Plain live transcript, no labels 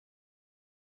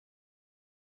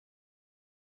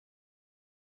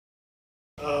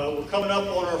We're coming up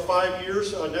on our 5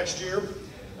 years next year,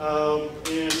 and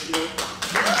you know,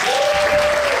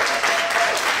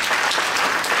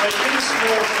 like any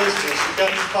small business, you've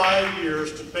got 5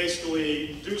 years to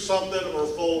basically do something or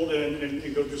fold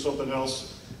and go do something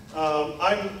else.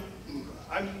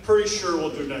 I'm pretty sure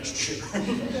we'll do next year. I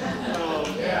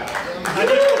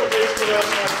need a couple days to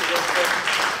rest after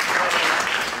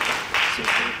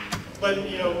this, but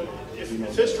you know, if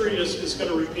history is going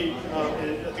to repeat,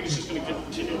 and I think it's just going to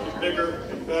continue to get bigger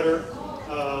and better,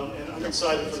 and I'm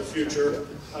excited for the future.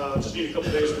 Just need a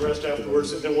couple days to rest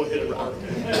afterwards, and then we'll hit it hard.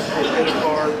 We'll hit it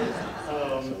hard.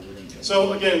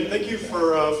 So again, thank you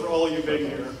for all of you being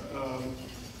here.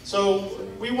 So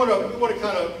we want to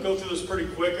kind of go through this pretty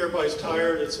quick. Everybody's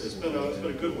tired. It's been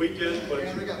a good weekend, but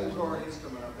and we got McGordy's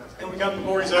coming up. And we got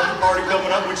McGordy's after party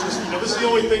coming up, which is, you know, this is the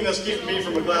only thing that's keeping me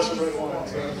from a glass of red wine.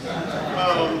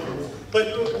 So. But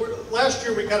last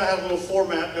year we kind of had a little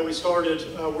format that we started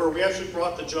where we actually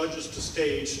brought the judges to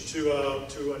stage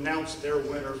to announce their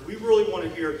winners. We really want to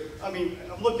hear. I mean,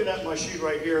 I'm looking at my sheet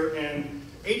right here, and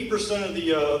 80% of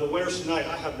the winners tonight,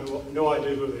 I have no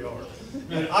idea who they are.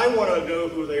 And I want to know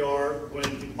who they are when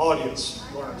the audience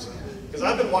learns them. Because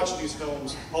I've been watching these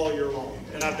films all year long,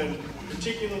 and I've been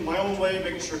critiquing them my own way,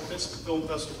 making sure it fits the film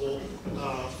festival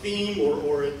theme,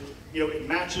 or it, you know, it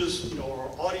matches, you know, our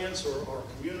audience or our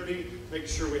community, making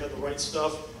sure we have the right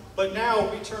stuff. But now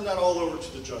we turn that all over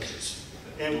to the judges.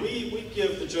 And we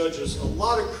give the judges a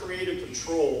lot of creative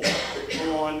control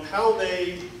on how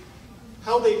they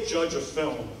judge a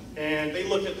film. And they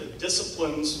look at the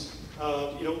disciplines.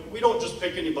 You know, we don't just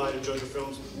pick anybody to judge our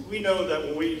films. We know that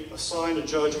when we assign a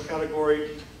judge a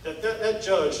category, that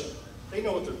judge, they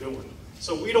know what they're doing.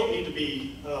 So we don't need to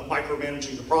be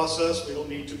micromanaging the process. We don't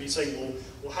need to be saying,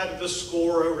 well, how did this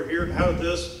score over here, and how did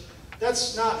this?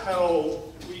 That's not how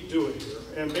we do it here.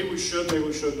 And maybe we should,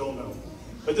 don't know.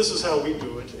 But this is how we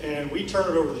do it. And we turn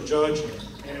it over to the judge,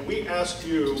 and we ask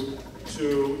you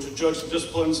to judge the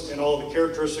disciplines and all the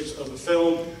characteristics of the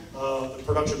film, the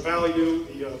production value,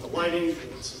 the lighting,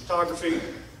 the cinematography.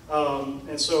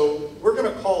 And so we're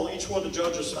going to call each one of the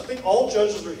judges. I think all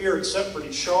judges are here except for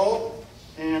Shaw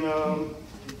and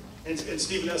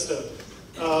Stephen Ested.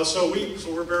 So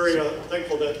we're very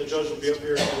thankful that the judge will be up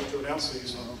here to announce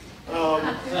these.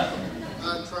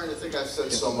 I'm trying to think. I've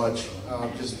said so much.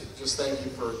 Just thank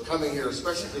you for coming here,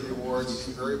 especially to the awards. It's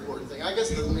a very important thing. I guess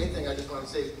the main thing I just want to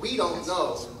say is we don't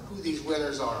know who these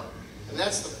winners are, and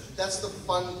that's the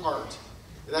fun part.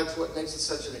 That's what makes it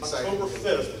such an exciting October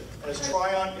 5th as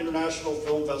Tryon International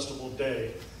Film Festival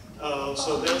Day.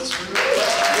 So that's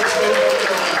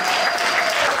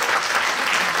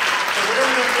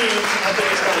whatever that means. I think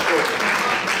it's kind of cool.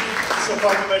 So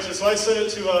proclamation. So I sent it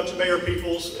to Mayor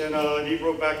Peoples, and he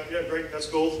wrote back, "Yeah, great, that's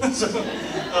cool." So,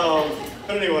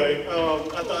 but anyway,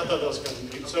 I thought that was kind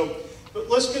of neat. So, but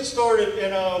let's get started,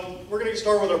 and we're going to get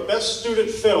started with our best student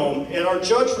film, and our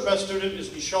judge for best student is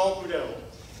Nishal Budel.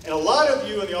 And a lot of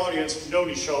you in the audience know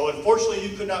Nishal. Unfortunately,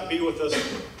 you could not be with us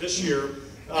this year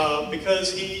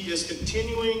because he is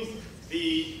continuing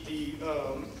the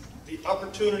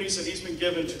opportunities that he's been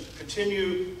given to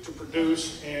continue to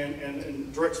produce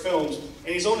and direct films.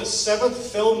 And he's on his 7th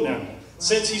film now.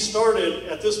 Since he started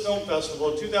at this film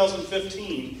festival in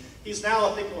 2015, he's now,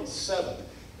 I think, on 7.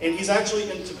 And he's actually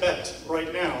in Tibet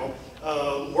right now,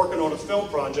 working on a film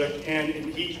project.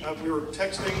 And we were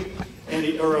texting,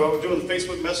 or doing the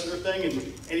Facebook Messenger thing, and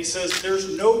he says,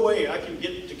 there's no way I can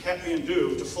get to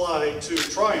Kathmandu to fly to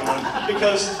Tryon,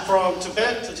 because from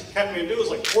Tibet to Kathmandu is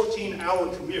like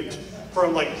 14-hour commute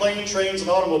from like plane, trains, and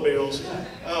automobiles.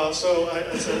 So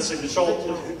I said,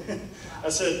 Nishal, I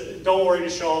said, don't worry,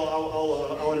 Nishal,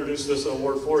 I'll introduce this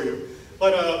award for you.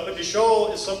 But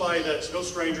Nishal is somebody that's no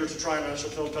stranger to Tryon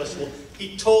International Film Festival.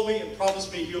 He told me and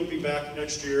promised me he'll be back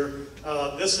next year.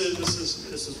 This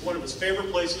is one of his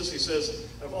favorite places. He says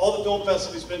of all the film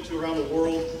festivals he's been to around the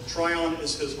world, Tryon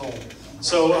is his home.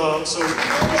 So Nishal,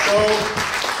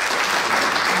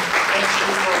 thank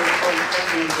you for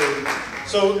coming.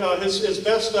 So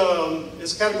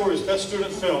his category is best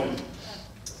student film,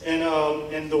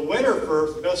 and the winner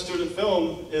for best student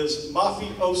film is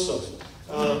Mafiosa.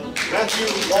 Matthew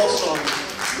Walsong.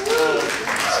 So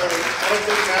I don't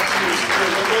think Matthew is here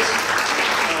with us.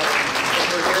 But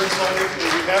we're very excited. We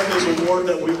have his award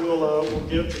that we will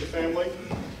give to the family.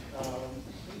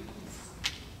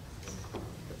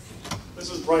 This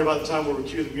is probably about the time where we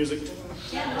cue the music.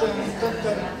 I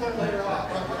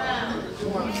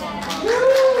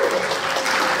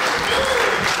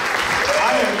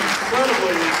am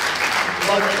incredibly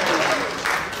lucky.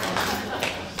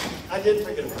 I did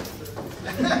pick it up.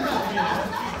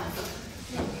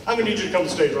 I'm gonna need you to come to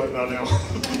the stage right about now.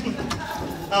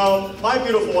 My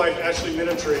beautiful wife, Ashley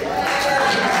Minitry.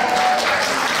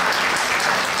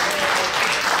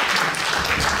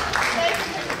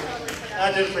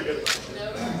 I did forget it.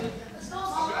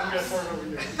 I'm gonna turn it over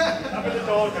here. I'm in the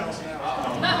doghouse now.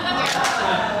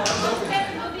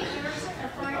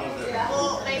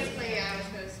 Well, basically, I was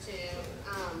supposed to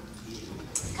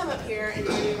come up here and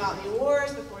tell you about the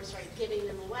awards before we started giving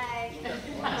them away, but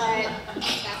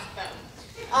that's both.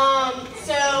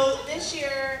 So this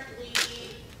year we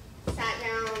sat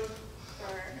down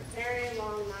for a very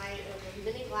long night over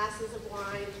many glasses of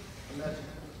wine.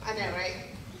 I know, right?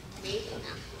 Me? No.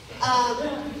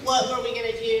 What were we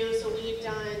going to do? So we've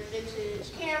done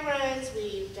vintage cameras,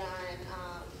 we've done,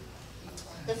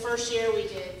 the first year we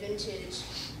did vintage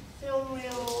film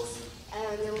reels,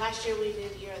 and then last year we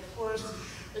did Year of the Horse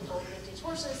with old vintage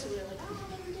horses, so we were like, oh,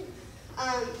 what do we do?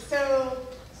 So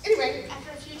anyway,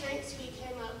 after a few drinks, we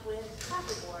came up with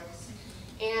clapperboards.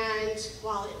 And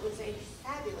while it was a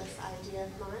fabulous idea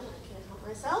of mine, I can't help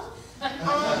myself, I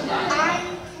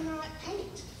cannot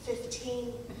paint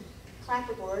 15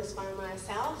 clapperboards by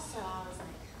myself, so I was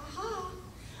like, aha,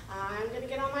 I'm going to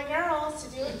get all my girls to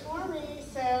do it for me.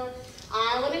 So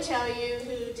I want to tell you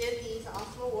who did these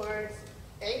awesome awards.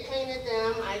 They painted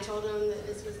them. I told them that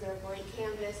this was their blank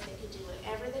canvas. They could do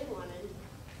whatever they wanted.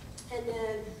 And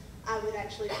then I would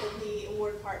actually put the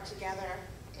award part together.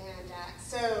 And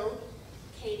so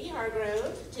Katie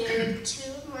Hargrove did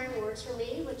 2 of my awards for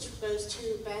me, which goes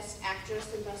to Best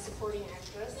Actress and Best Supporting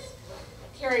Actress.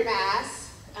 Carrie Bass,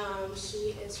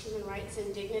 she is Human Rights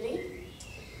and Dignity.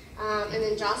 And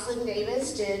then Jocelyn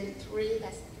Davis did 3,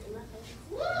 that's in my face.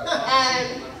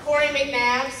 Corey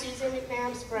McNabb, Susan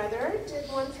McNabb's brother, did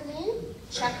 1 for me.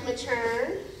 Chuck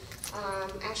Matern,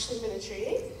 Ashley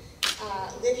Minitry,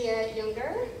 Lydia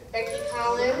Younger, Becky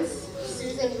Collins,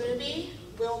 Susan Ruby,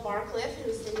 Will Barcliffe,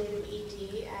 who's the new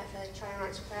ED at the Tryon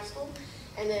International Film Festival,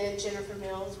 and then Jennifer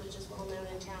Mills, which is well known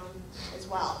in town as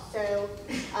well. So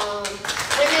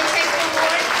women take the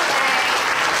award today.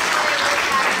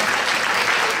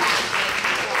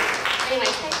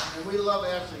 Anyway, And we love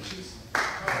Ashley. She's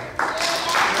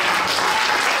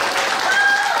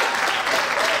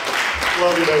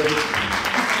Love you, baby.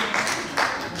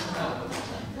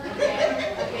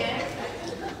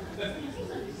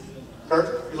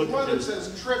 Kurt, you look one that confused. says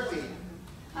trippy.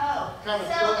 oh, Kind of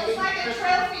so trophy. it's like a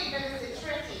trophy, but it's a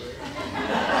tricky.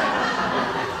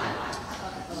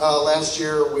 Last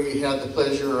year we had the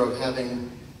pleasure of having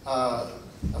a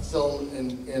film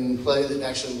in play that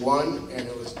actually won, and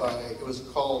it was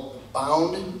called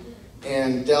Bound.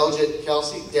 And Daljit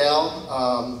Kelsey,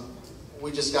 Dal,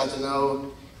 we just got to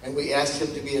know, and we asked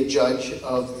him to be a judge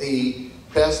of the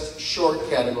Best Short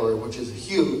category, which is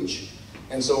huge.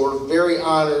 And so we're very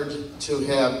honored to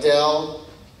have Dal.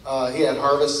 He had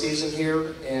harvest season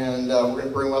here, and we're going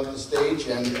to bring him up to the stage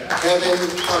and have him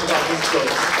talk about his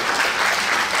choice.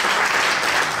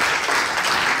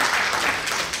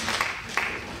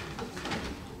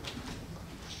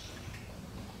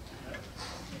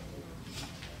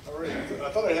 All right, I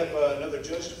thought I'd have another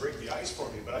judge to break the ice for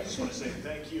me, but I just want to say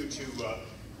thank you to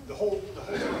the whole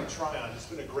team at Tryon. It's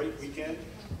been a great weekend.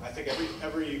 I think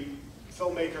every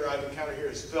filmmaker I've encountered here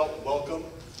has felt welcome,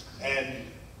 and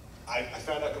I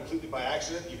found out completely by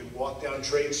accident. You can walk down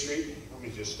Trade Street. Let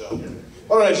me just, why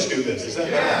don't I just do this? Is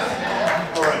that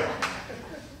better? All right.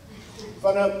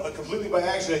 Found out completely by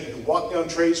accident you can walk down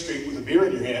Trade Street with a beer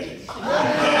in your hand.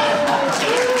 That's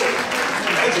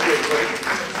a great thing.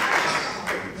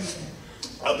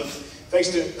 Thanks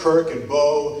to Kirk and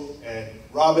Bo and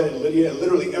Robin and Lydia and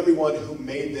literally everyone who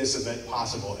made this event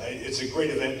possible. It's a great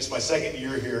event. It's my 2nd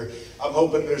year here. I'm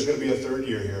hoping there's going to be a 3rd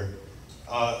year here.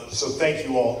 So thank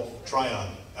you all,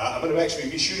 Tryon. I'm going to actually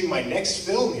be shooting my next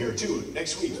film here too,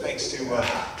 next week, thanks to Jerry.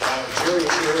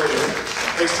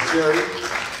 Thanks to Jerry.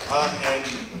 And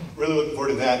really looking forward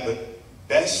to that. But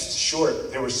Best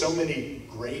Short, there were so many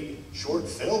great short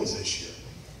films this year.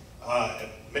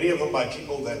 Many of them by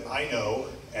people that I know,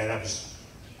 and I was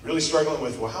really struggling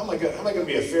with, well, how am I going to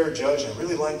be a fair judge? I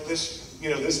really like this,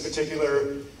 this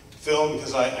particular film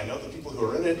because I know the people who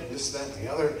are in it, this, that, and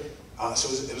the other. So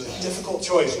it was a difficult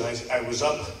choice, and I was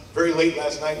up very late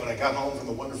last night when I got home from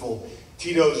the wonderful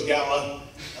Tito's Gala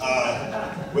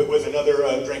with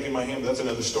another drink in my hand, but that's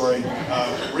another story.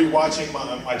 Rewatching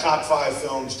my top 5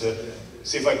 films to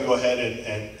see if I can go ahead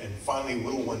and finally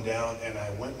whittle one down, and I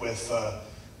went with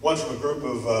one from a group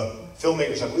of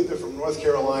filmmakers. I believe they're from North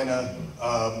Carolina.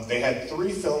 They had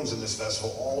 3 films in this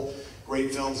festival, all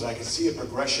great films, and I could see a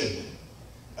progression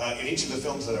in each of the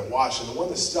films that I watched, and the one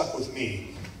that stuck with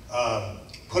me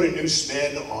put a new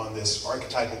spin on this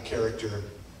archetypal character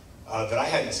that I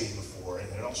hadn't seen before. And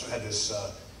it also had this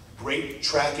great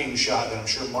tracking shot that I'm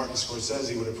sure Martin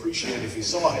Scorsese would appreciate if he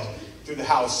saw it through the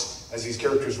house as these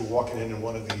characters were walking in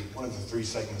one of the 3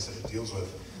 segments that it deals with.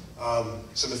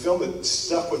 So the film that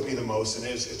stuck with me the most, and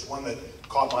it's one that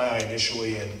caught my eye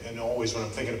initially, and always when I'm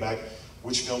thinking about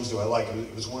which films do I like,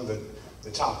 it was one of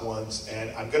the top ones.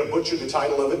 And I'm going to butcher the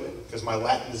title of it because my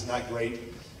Latin is not great.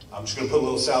 I'm just going to put a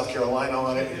little South Carolina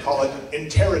on it and call it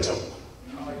Interitum.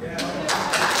 Oh, yeah.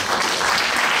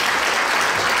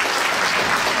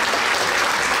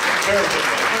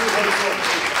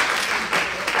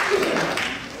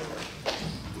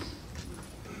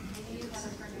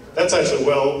 That's actually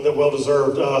well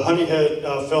deserved. Honeyhead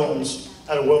Films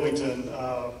out of Wilmington.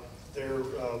 They're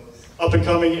up and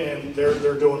coming, and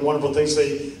they're doing wonderful things.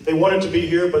 They wanted to be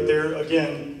here, but they're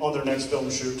again on their next film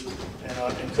shoot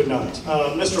and could not.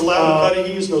 Mr. Lavin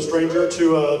Cuddy, he's no stranger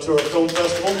to our film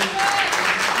festival.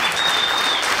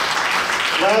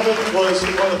 Lavin was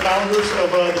one of the founders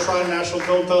of the Tryon International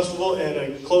Film Festival and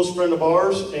a close friend of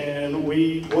ours, and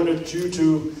we wanted you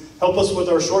to help us with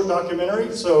our short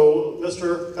documentary. So,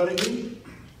 Mr. Cuddy,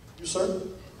 you, sir.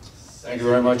 Thank you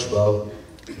very much, Bo.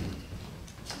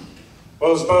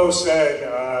 Well, as Bo said,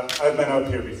 I've been up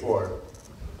here before,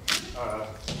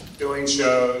 doing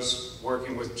shows,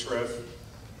 working with TRIFF.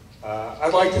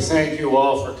 I'd like to thank you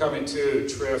all for coming to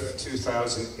TRIFF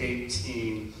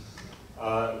 2018.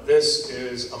 This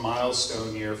is a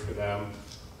milestone year for them.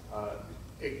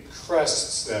 It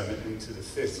crests them into the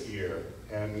 5th year,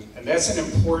 and that's an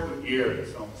important year in the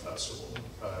film festival,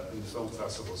 in the film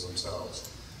festivals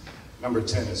themselves. Number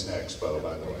 10 is next, Bo,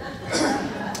 by the way.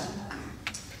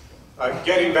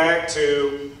 Getting back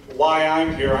to why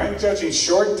I'm here, I'm judging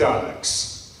short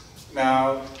docs.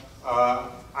 Now,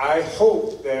 I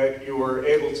hope that you were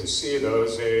able to see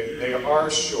those. They are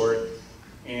short,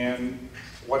 and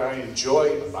what I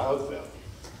enjoy about them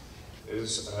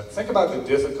is, think about the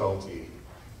difficulty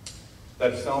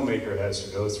that a filmmaker has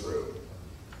to go through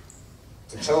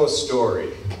to tell a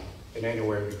story in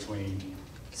anywhere between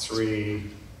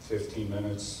 15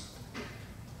 minutes,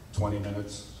 20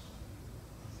 minutes.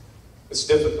 It's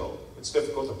difficult. It's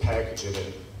difficult to package it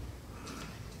in.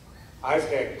 I've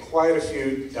had quite a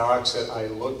few docs that I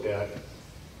looked at,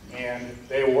 and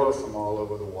they were from all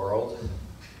over the world.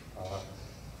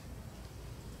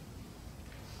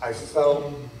 I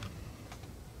felt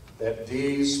that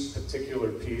these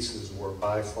particular pieces were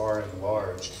by far and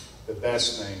large the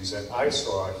best things that I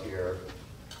saw here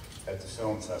at the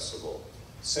film festival,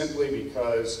 simply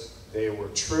because they were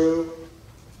true,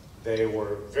 they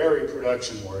were very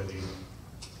production worthy,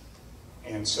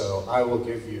 and so I will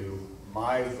give you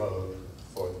my vote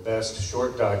for the best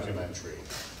short documentary,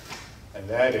 and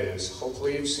that is,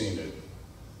 hopefully you've seen it,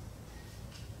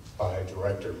 by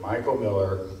director Michael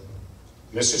Miller,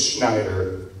 Mrs.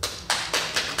 Schneider,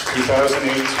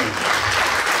 2018.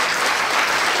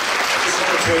 I just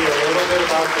want to tell you a little bit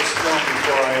about this film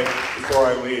before I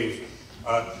leave.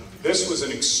 This was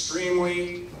an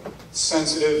extremely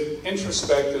sensitive,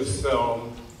 introspective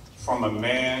film from a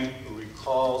man who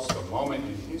recalls the moment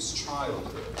in his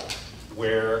childhood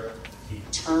where he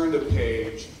turned a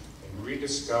page and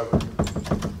rediscovered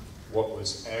what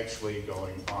was actually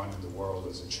going on in the world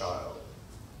as a child.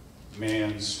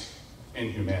 Man's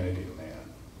inhumanity to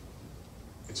man.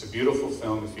 It's a beautiful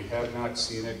film. If you have not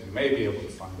seen it, you may be able to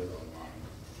find it online.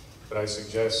 But I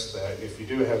suggest that if you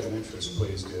do have an interest,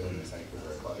 please do, and thank you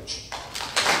very much.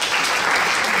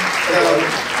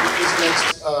 This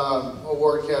next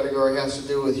award category has to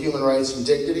do with human rights and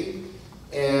dignity.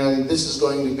 And this is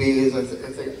going to be, as I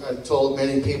think I've told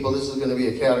many people, this is going to be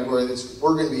a category that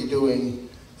we're going to be doing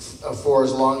for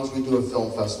as long as we do a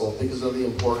film festival because of the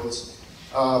importance.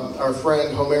 Our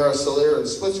friend Homera Soler in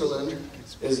Switzerland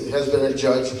has been a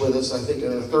judge with us, I think,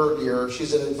 in her 3rd year.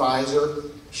 She's an advisor.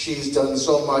 She's done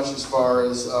so much as far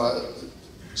as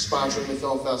sponsoring the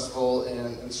film festival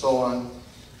and so on.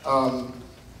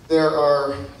 There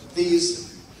are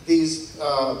these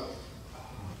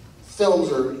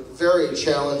films are very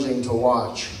challenging to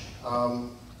watch.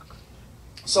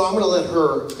 So I'm going to let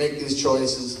her make these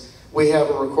choices. We have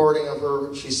a recording of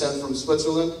her she sent from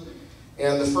Switzerland.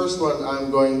 And the first one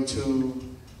I'm going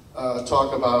to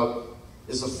talk about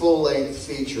is a full-length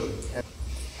feature.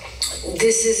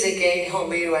 This is again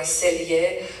Homera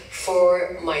Soler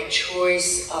for my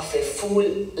choice of a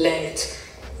full-length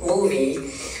movie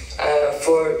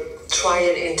for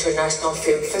Tryon International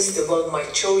Film Festival. My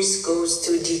choice goes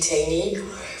to Detainee,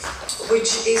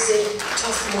 which is a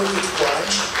tough movie to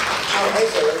watch.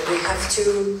 However, we have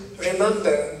to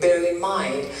remember, bear in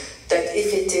mind, that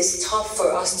if it is tough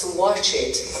for us to watch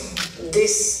it,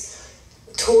 this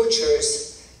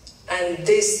tortures and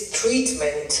this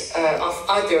treatment of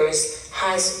others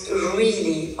has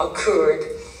really occurred.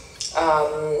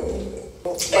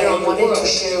 And I wanted to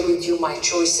share with you my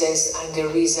choices and the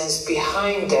reasons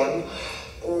behind them.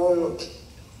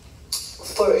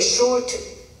 For a short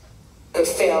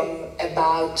film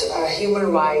about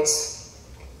human rights,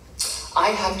 I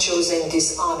have chosen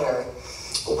this honor,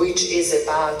 which is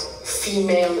about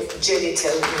female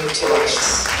genital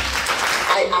mutilation.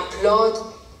 I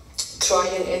applaud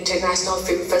Tryon International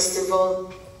Film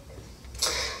Festival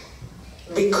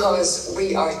because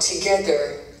we are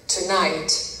together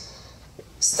tonight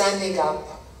standing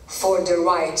up for the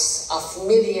rights of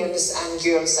millions and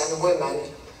girls and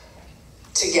women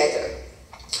together.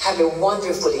 Have a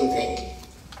wonderful evening.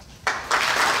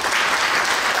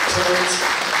 Terence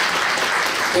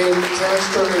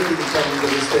Turner, if you can come to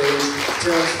the stage.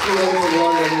 Terence flew in from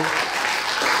London,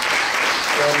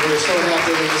 and we're so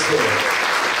happy that he's here.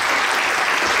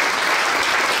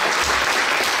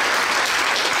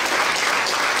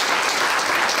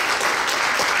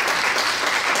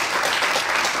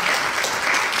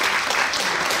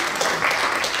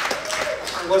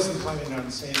 I wasn't planning on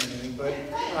saying anything, but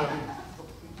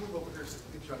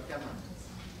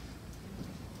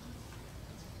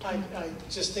I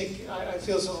just think I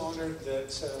feel so honored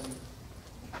that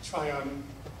Tryon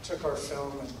took our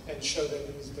film and showed that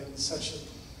he's been such an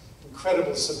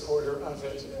incredible supporter of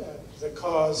it. The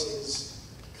cause is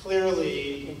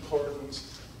clearly important,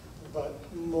 but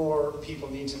more people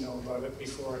need to know about it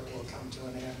before it will come to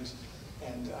an end.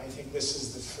 And I think this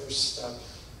is the first step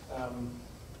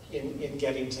in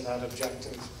getting to that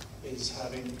objective, is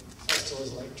having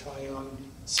festivals like Tryon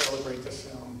celebrate the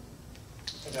film,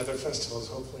 and other festivals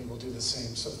hopefully will do the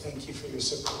same. So thank you for your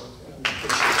support, and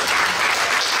appreciate it.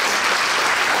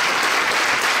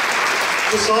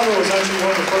 This honor was actually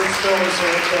one of the first films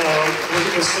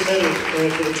that was submitted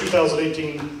for the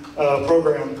 2018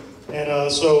 program,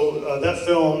 and so that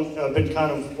film, I've been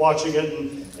kind of watching it,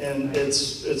 and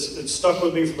it's stuck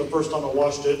with me from the first time I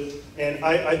watched it. And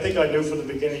I think I knew from the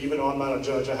beginning, even though I'm not a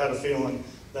judge, I had a feeling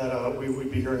that we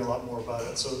would be hearing a lot more about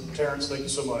it. So Terence, thank you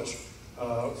so much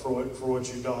for what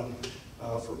you've done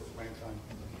for mankind.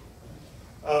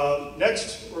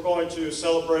 Next, we're going to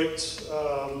celebrate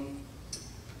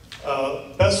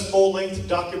Best Full-Length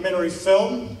Documentary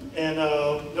Film, and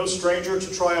no stranger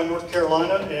to Tryon, North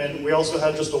Carolina, and we also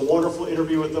had just a wonderful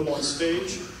interview with them on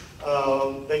stage.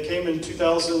 They came in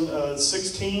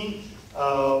 2016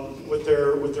 with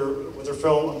their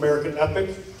film American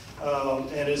Epic,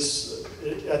 and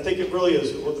I think it really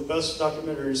is one of the best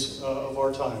documentaries of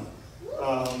our time.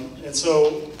 And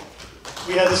so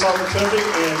we had this opportunity,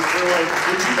 and we're like,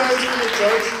 would you guys be a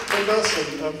judge with us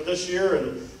for this year?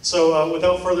 And so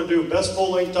without further ado, Best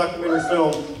Full-Length Documentary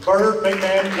Film, Bernard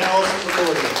McMahon and Allison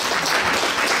McCordy.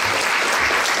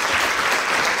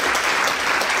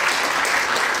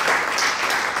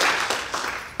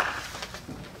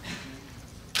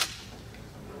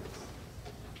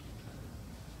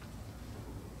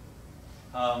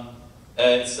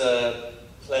 It's a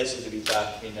pleasure to be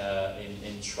back in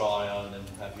Tryon and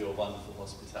have your wonderful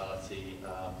hospitality.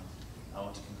 I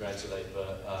want to congratulate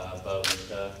Bo and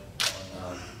Kirk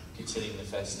on continuing the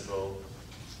festival,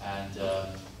 and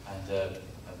a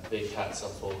big hats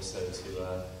off also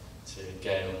to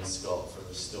Gail and Scott for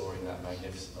restoring that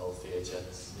magnificent old theatre.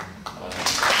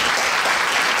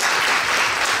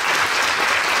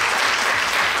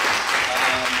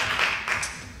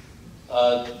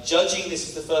 Judging, this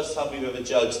is the first time we've ever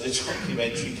judged the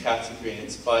documentary category, and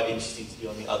it's quite interesting to be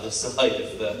on the other side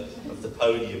of the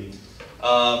podium.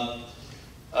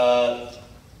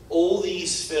 All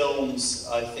these films,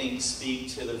 I think, speak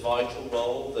to the vital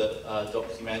role that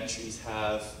documentaries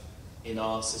have in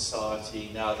our society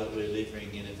now that we're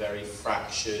living in a very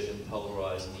fractured and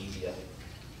polarized media.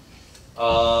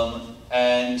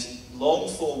 And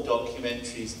long-form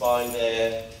documentaries, by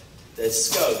their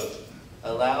scope,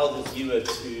 allow the viewer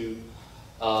to,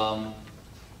 on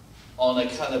a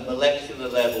kind of molecular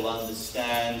level,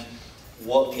 understand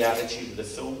what the attitude of the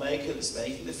filmmaker that's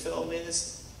making the film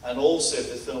is, and also,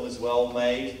 if the film is well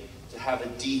made, to have a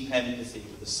deep empathy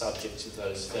with the subject of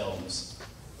those films.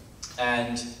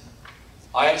 And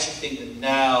I actually think that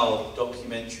now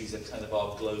documentaries are kind of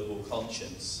our global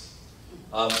conscience.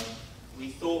 We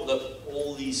thought that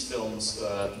all these films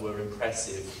were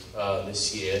impressive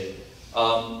this year.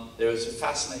 There was a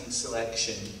fascinating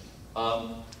selection.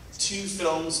 Two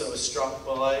films that were struck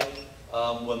by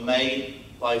were made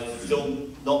by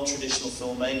not traditional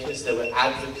filmmakers. They were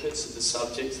advocates of the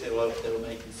subjects they were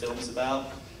making films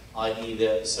about.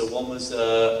 So one was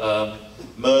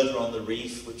Murder on the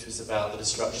Reef, which was about the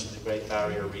destruction of the Great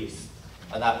Barrier Reef,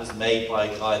 and that was made by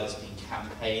a guy that's been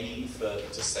campaigning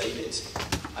to save it.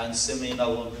 And similarly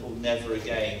another one called Never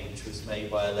Again, which was made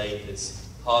by a lady that's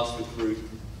part of a group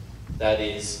that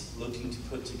is looking to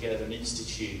put together an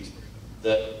institute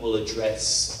that will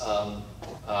address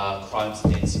crimes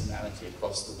against humanity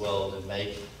across the world and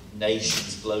make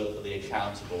nations globally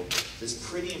accountable. It's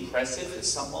pretty impressive that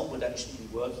someone would actually be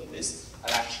working this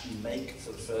and actually make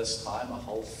for the first time a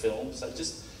whole film. So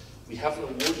we haven't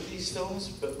awarded these films,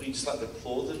 but we just like to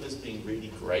applaud them as being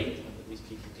really great and that these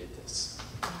people did this.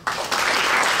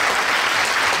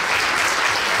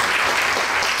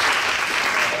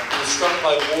 We're struck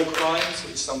by War Crimes,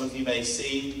 which some of you may have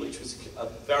seen, which was a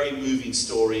very moving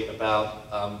story about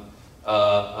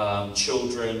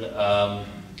children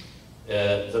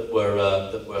that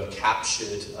were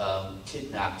captured,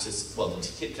 kidnapped as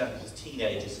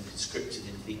teenagers and conscripted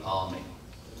into the army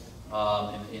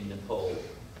in Nepal,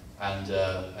 and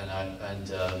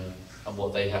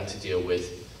what they had to deal with.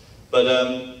 But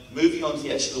moving on to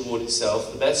the actual award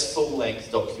itself, the best full-length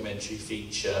documentary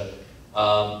feature,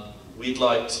 we'd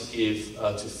like to give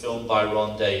to a film by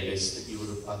Ron Davis that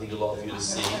I think a lot of you have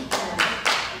seen,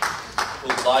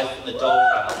 called Life in the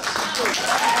Doghouse.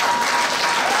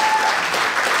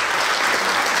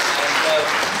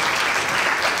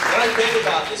 When I read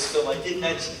about this film, I didn't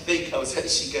actually think I was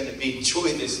actually going to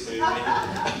enjoy this movie.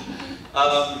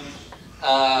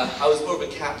 I was more of a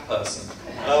cat person.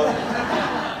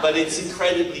 But it's an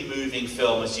incredibly moving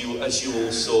film, as you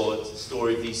all saw. It's the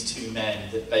story of these two men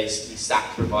that basically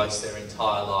sacrificed their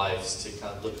entire lives to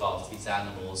kind of look after these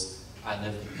animals. And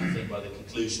then, I think by the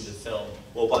conclusion of the film,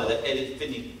 or by the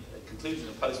conclusion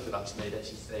of post-production, they'd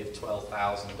actually saved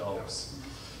 12,000 dogs.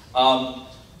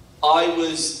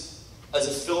 As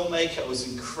a filmmaker, I was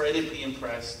incredibly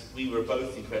impressed. We were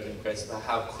both incredibly impressed by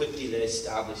how quickly they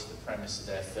established the premise of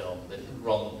their film. That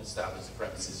Ron established the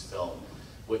premise of his film,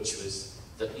 which was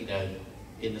that,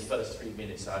 in the first 3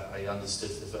 minutes, I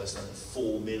understood for the first time that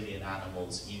 4 million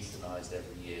animals euthanized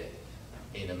every year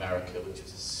in America, which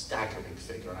was a staggering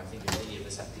figure. And I think if any of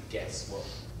us had to guess what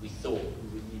we thought, we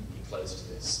wouldn't even be close to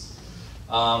this.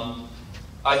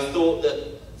 I thought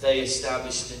that he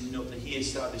established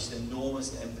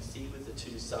enormous empathy with the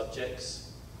two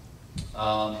subjects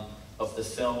of the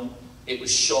film. It was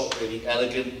shot really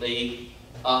elegantly,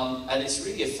 and it's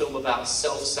really a film about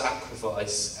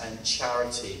self-sacrifice and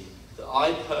charity that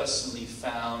I personally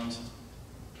found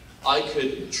I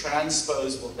could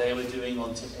transpose what they were doing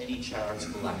onto any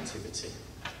charitable activity.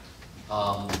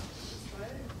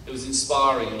 It was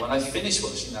inspiring, and when I finished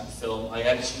watching that film, I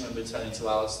actually remember turning to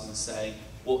Alison and saying,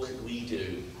 what could we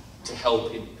do to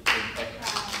help in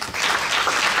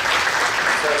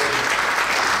So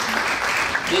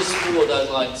this award I'd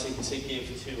like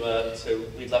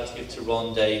we'd like to give to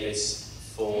Ron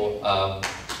Davis for Life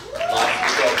in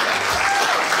the Doghouse.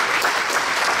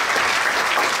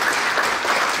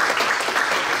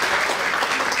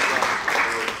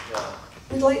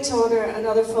 We'd like to honour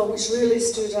another film which really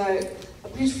stood out, a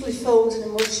beautifully filmed and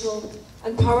emotional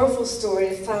and powerful story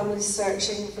of families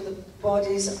searching for the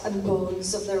bodies and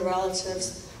bones of their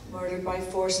relatives murdered by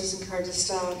forces in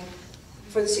Kurdistan.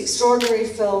 For this extraordinary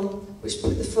film, which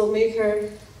put the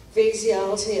filmmaker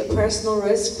Vaisiality at personal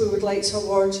risk, we would like to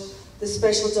award the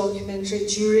Special Documentary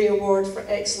Jury Award for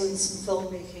Excellence in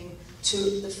Filmmaking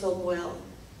to the film Well.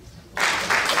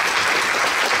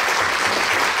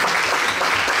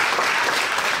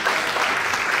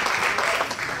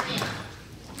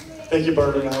 Thank you,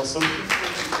 Bernard and Alison.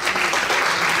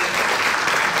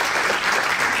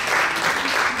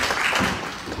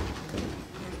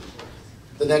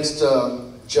 The next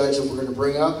judge that we're going to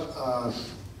bring up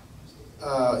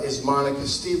is Monica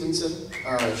Stevenson.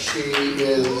 She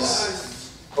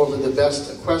is over the Best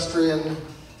Equestrian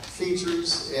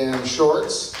Features and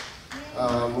Shorts.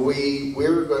 We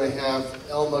were going to have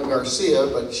Elma Garcia,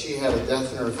 but she had a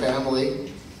death in her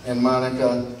family, and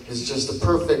Monica is just the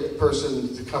perfect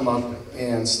person to come up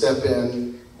and step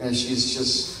in, and she's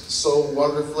just so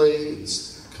wonderfully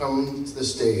come to the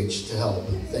stage to help.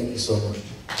 Thank you so much.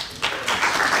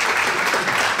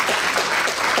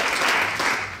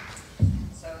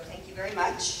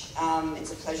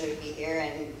 It's a pleasure to be here,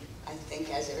 and I think,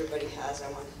 as everybody has, I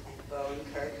want to thank Bo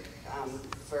and Kirk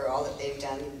for all that they've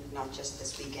done, not just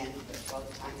this weekend, but for all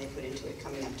the time they put into it,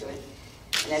 coming up to it.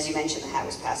 And as you mentioned, the hat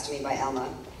was passed to me by Elma.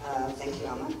 Thank you,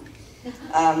 Elma.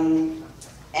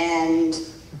 And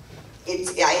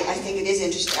I think it is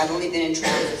interesting. I've only been in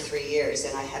Tryon for 3 years,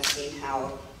 and I have seen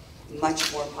how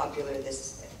much more popular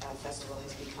this festival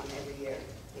has become every year.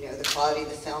 The quality of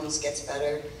the films gets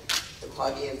better. The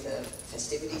quality of the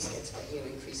festivities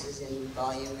increases in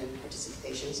volume and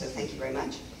participation, so thank you very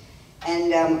much.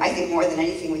 And I think more than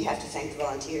anything, we have to thank the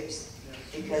volunteers,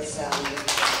 because an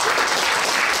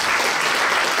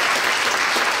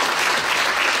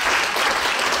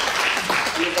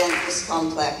event this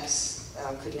complex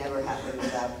could never happen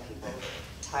without people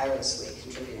tirelessly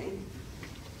contributing.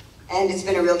 And it's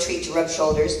been a real treat to rub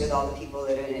shoulders with all the people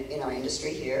that are in our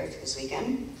industry here this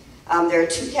weekend. There are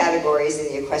two categories in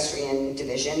the equestrian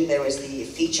division. There was the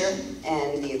feature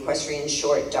and the equestrian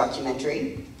short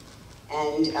documentary.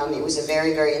 And it was a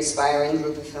very, very inspiring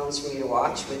group of films for me to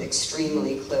watch with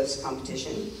extremely close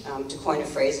competition. To coin a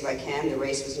phrase, if I can, the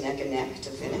race was neck and neck to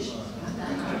finish.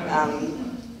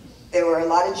 There were a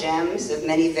lot of gems of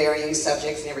many varying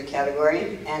subjects in every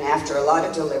category, and after a lot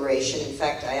of deliberation, in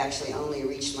fact, I actually only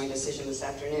reached my decision this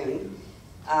afternoon,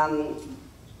 I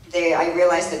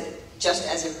realized that just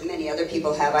as many other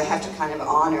people have, I have to kind of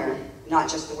honor not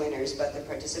just the winners, but the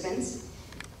participants.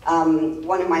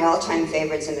 One of my all-time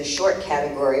favorites in the short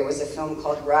category was a film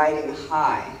called Riding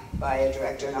High by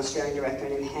an Australian director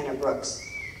named Hannah Brooks.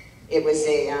 It was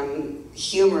a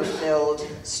humor-filled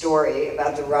story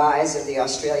about the rise of the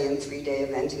Australian three-day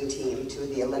eventing team to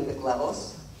the Olympic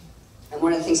levels. And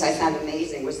one of the things I found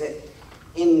amazing was that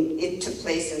it took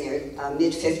place in their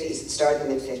mid-50s, it started in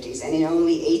the mid-50s, and in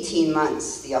only 18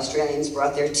 months, the Australians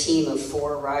brought their team of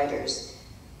 4 riders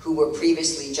who were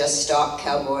previously just stock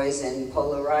cowboys and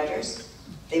polo riders.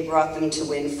 They brought them to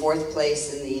win 4th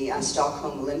place in the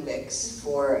Stockholm Olympics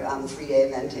for 3-day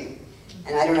eventing.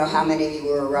 And I don't know how many of you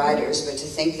were riders, but to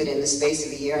think that in the space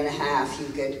of a year and a half, you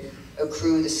could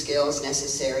accrue the skills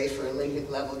necessary for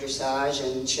Olympic-level dressage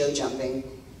and show jumping,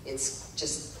 it's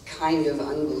just kind of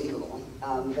unbelievable.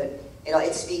 But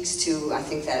it speaks to, I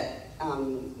think, that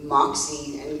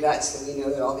moxie and guts that we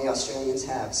know that all the Australians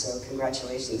have, so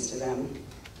congratulations to them.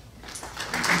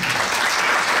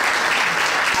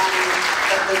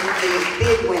 But the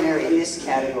big winner in this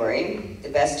category, the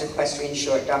best equestrian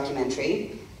short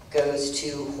documentary, goes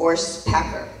to Horse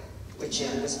Packer, which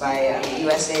was by a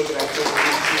USA director named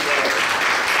Matthew Ware.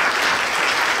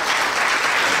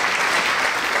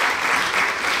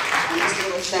 And this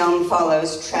little film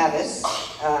follows Travis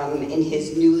in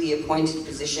his newly appointed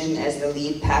position as the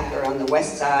lead packer on the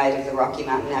west side of the Rocky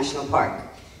Mountain National Park.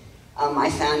 I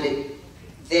found it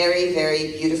very,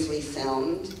 very beautifully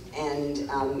filmed, and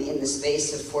in the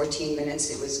space of 14 minutes,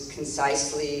 it was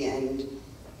concisely and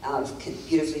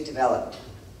beautifully developed.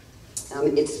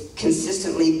 It's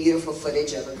consistently beautiful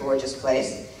footage of a gorgeous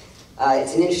place.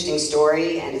 It's an interesting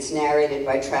story, and it's narrated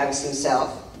by Travis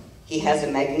himself. He has a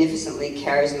magnificently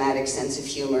charismatic sense of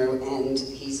humor, and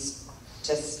he's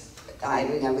just, I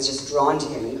was just drawn to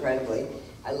him incredibly.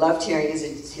 I loved hearing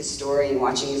his story and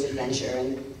watching his adventure,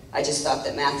 and I just thought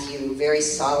that Matthew very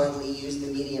solidly used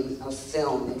the medium of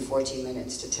film in 14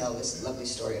 minutes to tell this lovely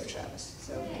story of Travis.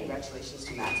 So congratulations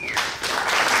to Matthew.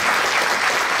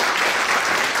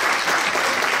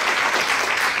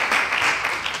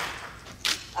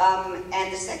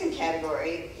 And the second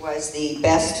category was the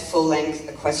best full-length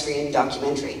equestrian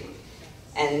documentary.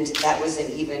 And that was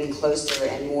an even closer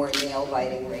and more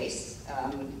nail-biting race.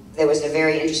 There was a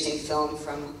very interesting film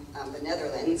from the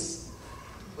Netherlands,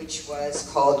 which was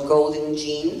called Golden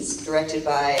Jeans, directed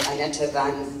by Annette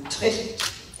van Tricht.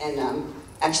 And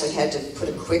actually had to put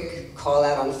a quick call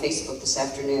out on Facebook this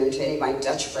afternoon to any of my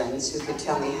Dutch friends who could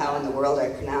tell me how in the world I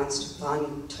pronounced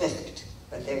van Tricht.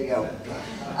 But there you go.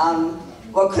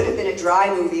 What could have been a dry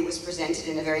movie was presented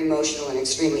in a very emotional and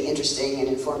extremely interesting and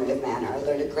informative manner. I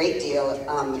learned a great deal.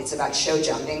 It's about show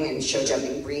jumping and show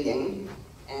jumping breeding,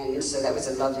 and so that was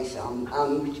a lovely film.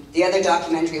 The other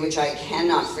documentary, which I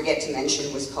cannot forget to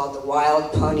mention, was called The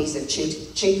Wild Ponies of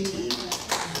Chincoteague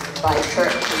by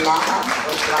Kurt Blaha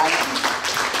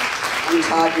and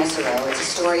Todd Messerow. It's a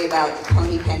story about the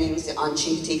pony pennings on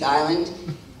Chincoteague Island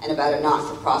and about a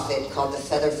not-for-profit called the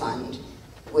Feather Fund,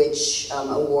 which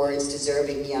awards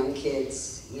deserving young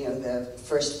kids, the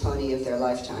first pony of their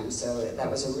lifetime. So that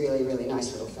was a really, really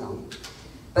nice little film.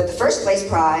 But the first place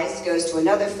prize goes to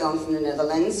another film from the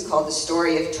Netherlands called The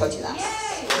Story of Totilas.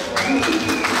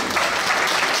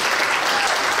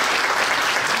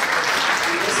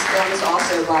 And this film is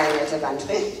also by Annette van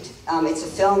Tricht. It's a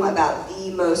film about the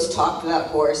most talked about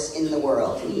horse in the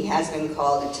world, and he has been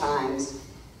called at times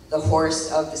the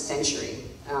horse of the century.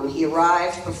 He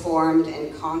arrived, performed,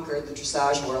 and conquered the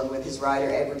dressage world with his rider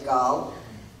Edward Gall,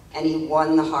 and he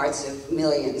won the hearts of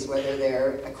millions, whether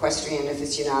they're equestrian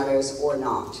aficionados or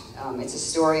not. It's a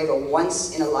story of a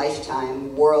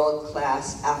once-in-a-lifetime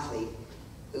world-class athlete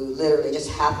who literally just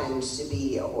happened to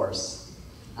be a horse.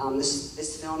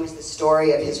 This film is the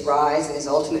story of his rise and his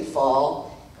ultimate fall,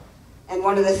 and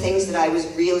one of the things that I was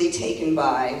really taken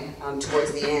by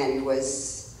towards the end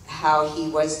was how he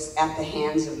was at the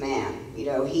hands of man. You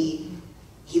know, he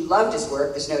loved his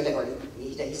work. There's no doubt.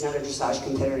 He's not a dressage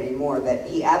competitor anymore, but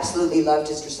he absolutely loved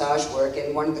his dressage work.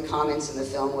 And one of the comments in the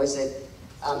film was that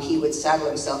he would saddle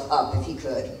himself up if he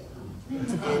could.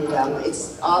 And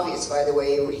it's obvious by the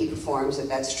way he performs that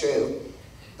that's true.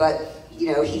 But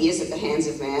you know, he is at the hands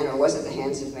of man, or was at the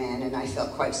hands of man, and I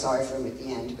felt quite sorry for him at the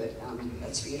end. But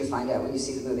that's for you to find out when you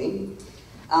see the movie.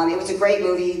 It was a great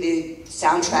movie. The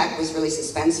soundtrack was really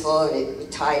suspenseful, and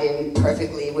it tied in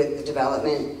perfectly with the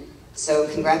development. So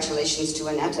congratulations to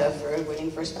Annetta for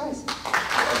winning first prize.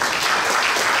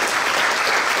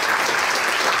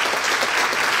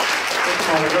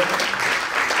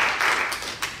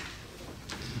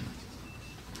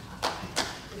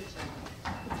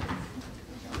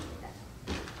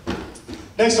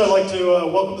 Next, I'd like to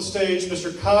welcome to the stage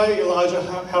Mr. Kai Elijah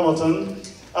Hamilton.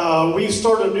 We've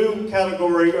started a new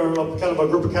category, or kind of a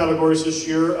group of categories this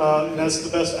year, and that's the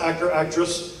Best Actor,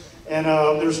 Actress. And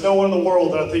there's no one in the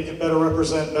world that I think could better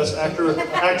represent Best Actor,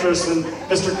 Actress than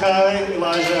Mr. Kai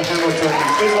Elijah Hamilton.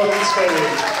 Please welcome to the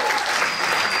stage.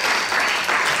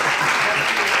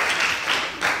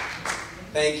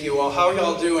 Thank you. Well, how are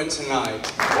y'all doing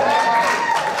tonight?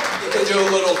 You could do a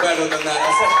little better than that.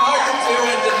 I said, how are you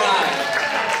doing tonight?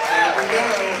 There we go.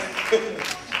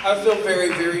 I feel very,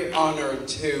 very honored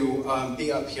to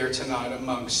be up here tonight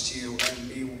amongst you and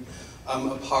be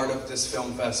a part of this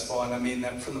film festival, and I mean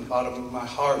that from the bottom of my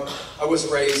heart. I was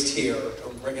raised here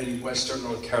in Western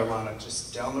North Carolina,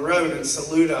 just down the road in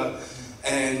Saluda,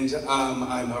 and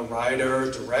I'm a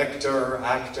writer, director,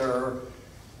 actor,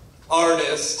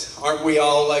 artist, aren't we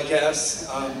all, I guess?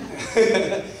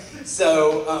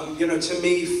 So, you know, to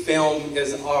me, film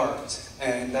is art,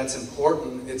 and that's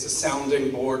important. It's a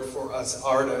sounding board for us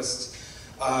artists.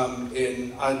 I'm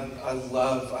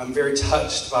very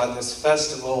touched by this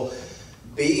festival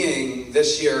being,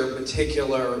 this year in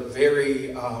particular,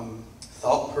 very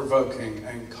thought-provoking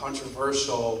and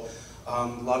controversial, a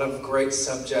lot of great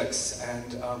subjects,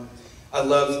 and I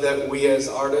love that we as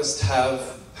artists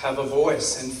have a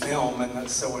voice in film, and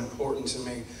that's so important to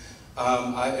me.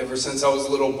 Ever since I was a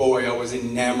little boy, I was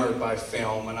enamored by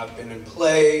film, and I've been in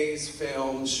plays,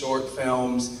 films, short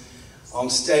films, on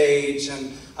stage,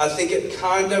 and I think it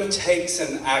kind of takes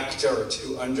an actor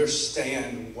to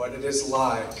understand what it is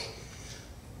like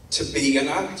to be an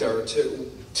actor,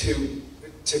 to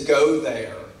go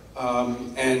there,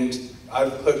 and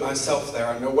I've put myself there.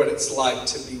 I know what it's like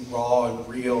to be raw and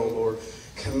real, or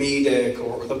comedic,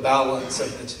 or the balance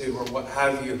of the two, or what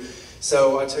have you.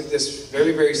 So I took this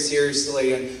very, very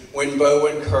seriously, and when Bo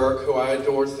and Kirk, who I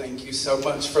adore, thank you so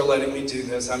much for letting me do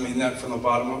this, I mean that from the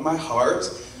bottom of my heart.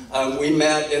 We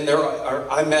met in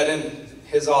I met in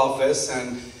his office,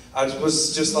 and I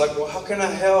was just like, well, how can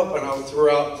I help? And I threw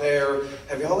out there,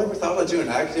 have y'all ever thought of doing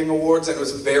acting awards? And it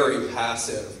was very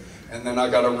passive. And then I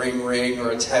got a ring or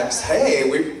a text, hey,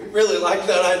 we really like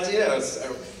that idea.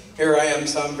 So here I am,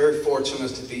 so I'm very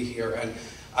fortunate to be here. And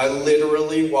I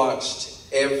literally watched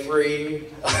every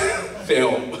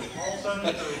film.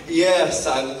 Yes,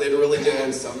 I literally did,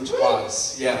 and some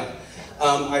twice, yeah.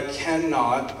 I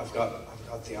cannot, I've got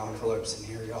the envelopes in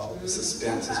here, y'all. The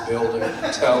suspense is building,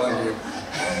 I'm telling you.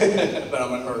 But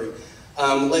I'm in a hurry.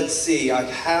 Let's see, I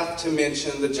have to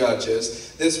mention the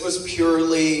judges. This was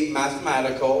purely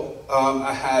mathematical.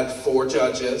 I had 4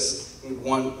 judges,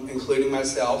 one including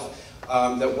myself,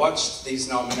 that watched these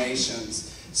nominations.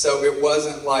 So it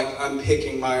wasn't like I'm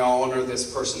picking my own or this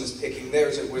person is picking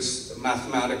theirs. It was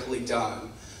mathematically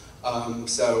done.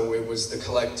 So it was the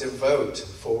collective vote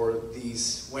for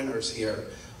these winners here.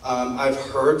 I've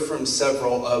heard from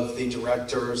several of the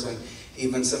directors and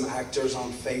even some actors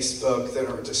on Facebook that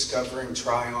are discovering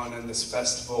Tryon and this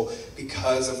festival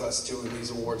because of us doing these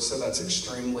awards, so that's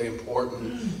extremely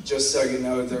important. Just so you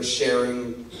know, they're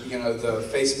sharing, you know, the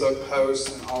Facebook posts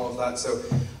and all of that, so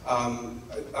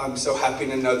I'm so happy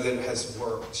to know that it has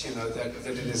worked, you know, that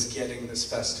it is getting this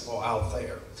festival out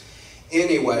there.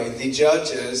 Anyway, the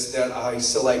judges that I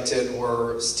selected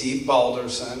were Steve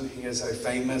Balderson. He is a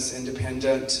famous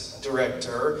independent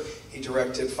director. He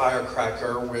directed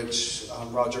Firecracker, which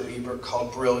Roger Ebert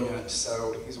called brilliant,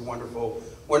 so he's a wonderful,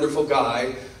 wonderful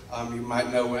guy. You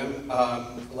might know him.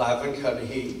 Lavin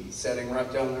Cudahy, sitting right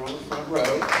down there on the front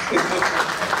row.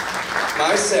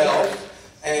 Myself,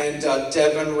 and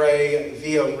Devon Ray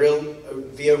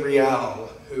Villarreal,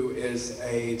 who is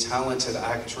a talented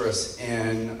actress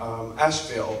in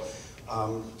Asheville.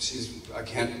 I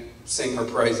can't sing her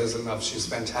praises enough. She's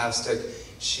fantastic.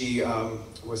 She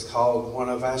was called one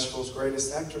of Asheville's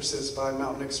greatest actresses by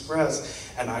Mountain Express,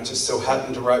 and I just so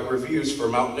happened to write reviews for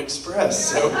Mountain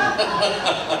Express. So,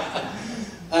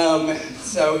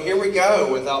 So here we go.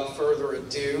 Without further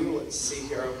ado, let's see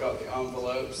here. I've got the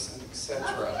envelopes and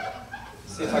etc.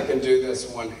 See if I can do this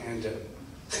one-handed.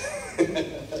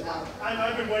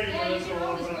 I've been waiting for this for a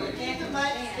long time.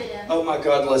 Oh my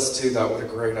God, let's do that. What a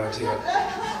great idea.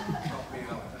 Help me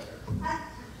out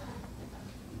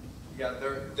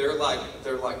there. Yeah,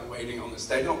 they're like waiting on this.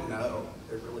 They don't know.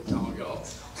 They really don't, y'all.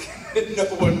 No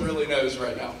one really knows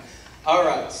right now. All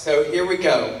right, so here we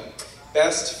go.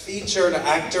 Best featured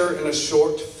actor in a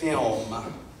short film.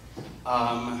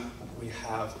 We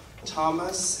have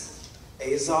Thomas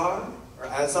Azar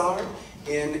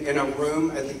in A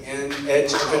Room at the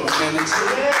Edge of Infinity.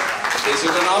 These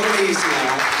are the nominees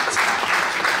now.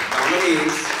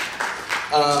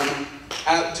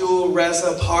 Abdul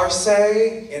Reza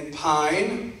Parsey in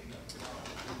Pine.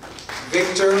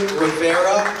 Victor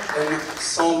Rivera in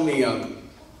Somnium.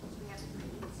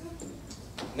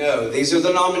 No, these are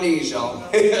the nominees, y'all.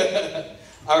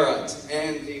 All right,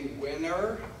 and the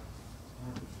winner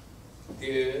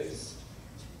is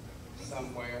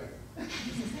somewhere.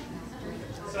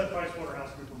 Set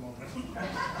PricewaterhouseCoopers for a moment.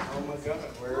 Oh my God,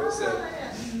 where is it?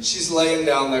 She's laying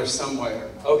down there somewhere.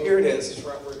 Oh, here it is. It's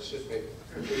right where it should be.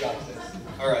 We got this.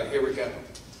 All right, here we go.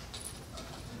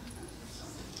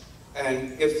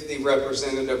 And if the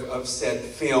representative of said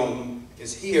film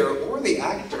is here, or the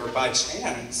actor by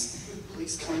chance,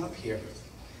 please come up here.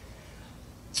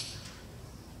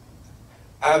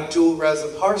 Abdul Reza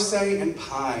Parsey in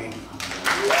Pine. Great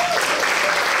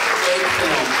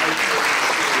film.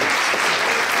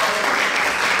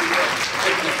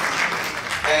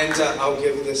 And I'll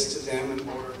give this to them in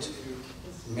order to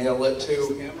mail it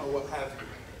to him or what have you.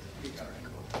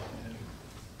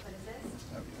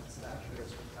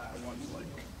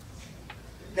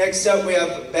 Next up, we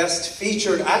have Best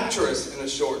Featured Actress in a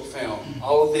Short Film.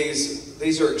 All of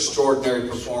these are extraordinary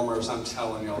performers, I'm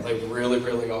telling y'all. They really,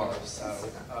 really are. So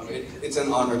it's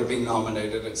an honor to be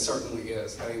nominated. It certainly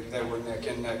is. They were neck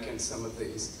and neck in some of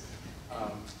these.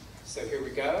 So here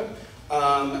we go.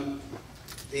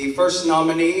 The first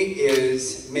nominee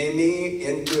is Mimi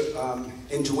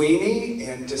Ndwini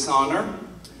in Dishonor.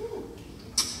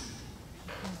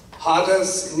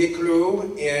 Hadas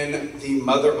Niklu in The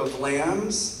Mother of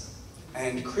Lambs,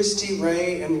 and Christy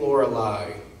Ray in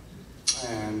Lorelei.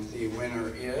 And the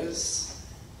winner is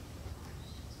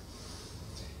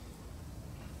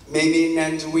Mimi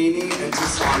Ndwini in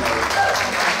Dishonor.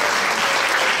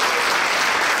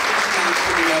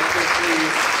 Coming up here,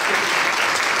 please.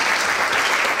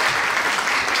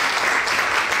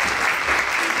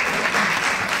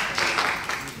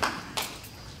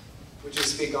 Would you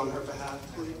speak on her behalf,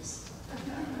 please?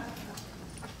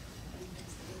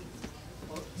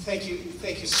 Well, thank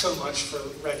you so much for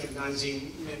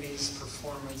recognizing Mimi's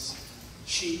performance.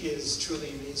 She is truly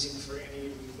amazing for any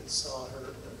of you that saw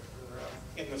her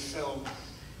in the film.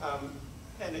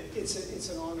 And it's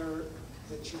an honor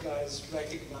that you guys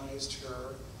recognized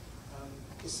her.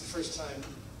 It's the first time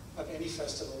of any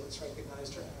festival that's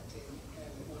recognized her acting,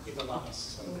 and it won't be the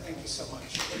last. So thank you so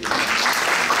much.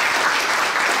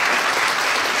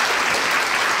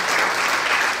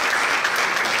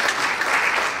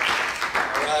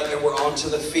 And we're on to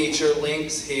the feature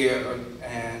links here,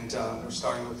 and we're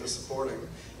starting with the supporting.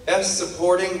 Best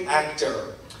Supporting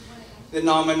Actor. The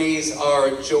nominees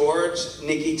are George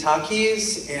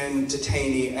Nikitakis in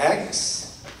Detainee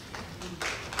X,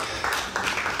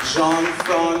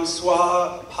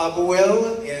 Jean-Francois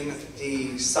Pabuel in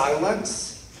The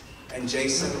Silence, and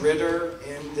Jason Ritter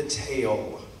in The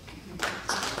Tale.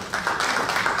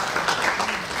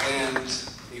 And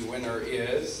the winner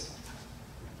is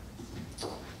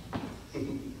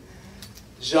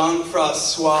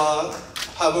Jean-Francois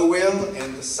Pabuel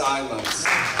in The Silence.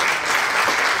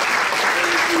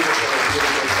 Very beautiful,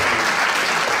 beautiful film.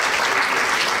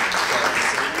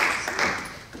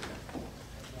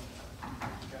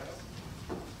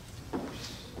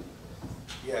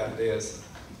 Yeah, it is.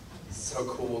 So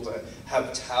cool to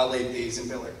have tallied these and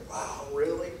be like, wow,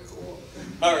 really cool.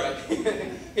 All right,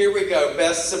 here we go.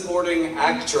 Best Supporting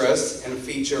Actress in a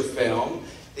Feature Film.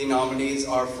 The nominees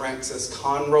are Frances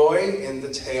Conroy in The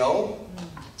Tale,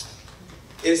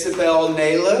 Isabel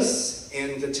Nalis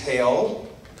in The Tale,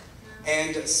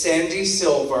 and Sandy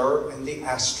Silver in The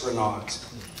Astronaut.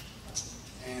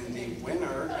 And the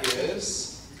winner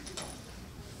is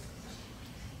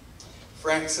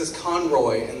Frances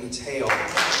Conroy in The Tale.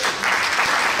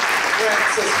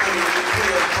 Frances,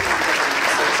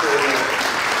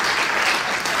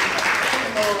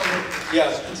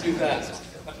 yeah, too fast.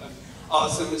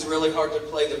 Awesome. It's really hard to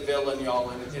play the villain, y'all,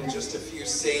 in just a few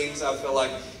scenes. I feel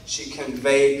like she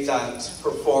conveyed that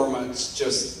performance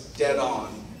just dead on.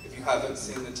 If you haven't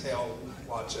seen The Tale,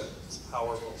 watch it. It's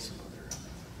powerful.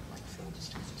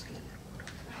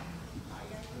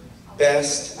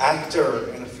 Best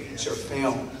Actor in a Feature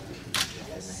Film.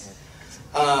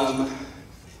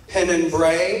 Penn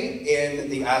Bray in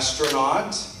The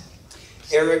Astronaut.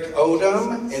 Eric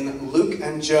Odom in Luke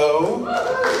and Joe.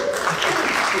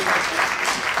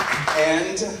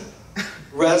 And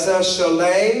Rosa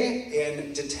Cholet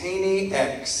in Detainee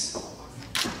X.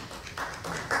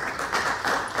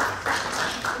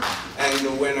 And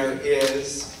the winner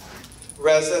is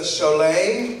Rosa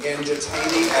Cholet in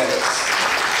Detainee X.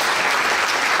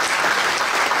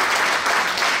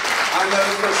 I know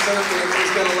for certain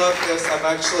he's going to love this. I've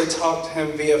actually talked to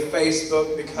him via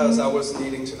Facebook because I was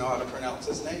needing to know how to pronounce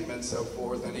his name and so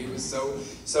forth, and he was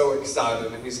so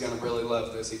excited, and he's going to really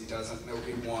love this. He doesn't know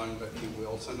he won, but he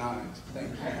will tonight.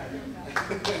 Thank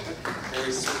you.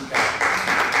 Very sweet guy.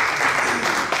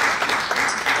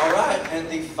 All right, and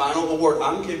the final award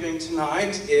I'm giving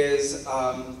tonight is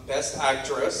Best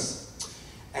Actress.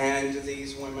 And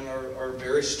these women are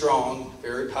very strong,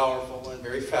 very powerful, and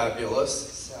very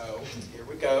fabulous. So here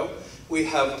we go. We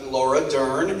have Laura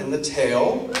Dern in The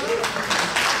Tale. We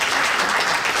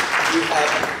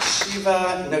have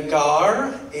Shiva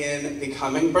Nagar in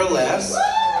Becoming Burlesque.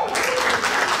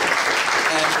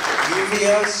 And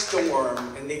Yuvia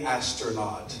Storm in The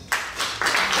Astronaut.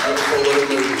 Beautiful little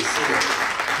movies here.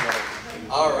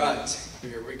 All right,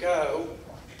 here we go.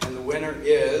 And the winner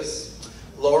is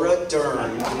Laura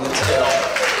Dern in The Tale.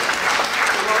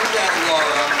 Come on down,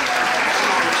 Laura.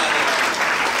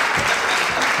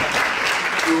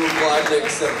 We will gladly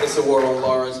accept this award on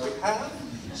Laura's behalf.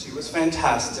 She was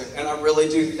fantastic, and I really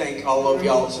do thank all of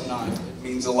y'all tonight. It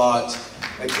means a lot.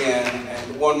 Again,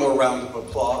 and one more round of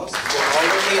applause for all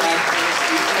of the actors,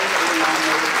 even if they were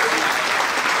nominated tonight.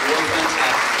 You were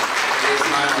fantastic. It is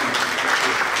my honor.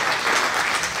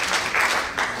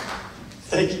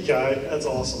 Thank you, Guy. That's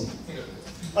awesome.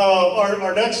 Our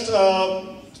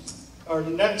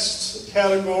next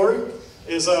category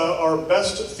is our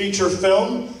best feature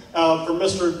film for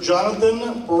Mr.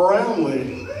 Jonathan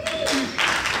Brownlee.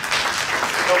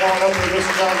 Come on up to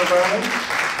Mr. Jonathan Brownlee.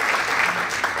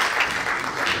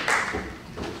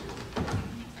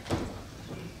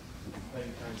 Thank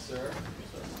you, kind sir.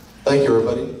 Thank you,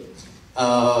 everybody.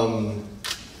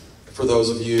 For those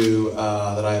of you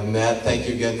that I have met, thank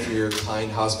you again for your kind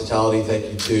hospitality. Thank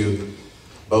you to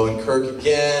Bo and Kirk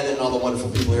again, and all the wonderful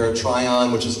people here at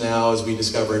Tryon, which is now, as we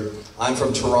discovered, I'm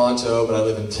from Toronto, but I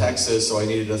live in Texas, so I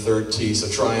needed a third T, so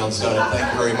Tryon's done it.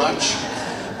 Thank you very much.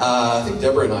 I think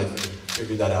Deborah and I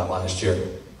figured that out last year.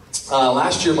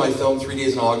 Last year, my film, 3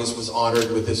 Days in August, was honored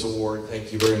with this award.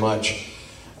 Thank you very much.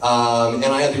 And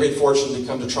I had the great fortune to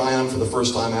come to Tryon for the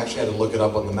first time. I actually had to look it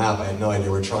up on the map. I had no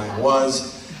idea where Tryon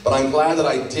was. But I'm glad that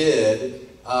I did.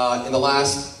 In the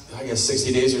last, I guess,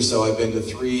 60 days or so, I've been to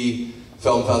 3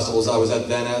 film festivals. I was at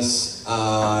Venice,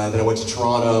 then I went to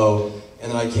Toronto, and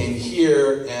then I came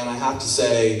here, and I have to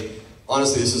say,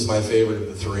 honestly, this is my favorite of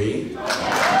the 3. It's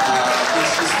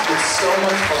so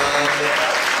much fun.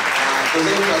 The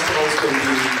little festivals can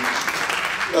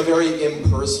be very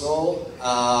impersonal.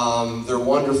 They're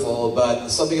wonderful, but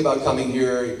something about coming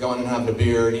here, going and having a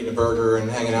beer, and eating a burger, and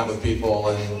hanging out with people,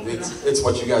 and it's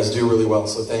what you guys do really well,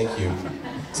 so thank you.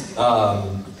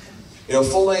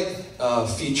 Full-length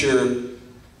feature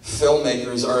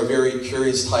filmmakers are a very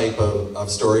curious type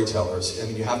of storytellers. I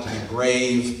mean, you have to be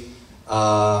brave,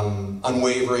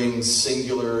 unwavering,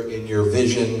 singular in your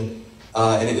vision,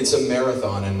 and it's a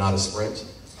marathon and not a sprint.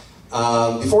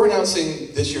 Before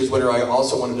announcing this year's winner, I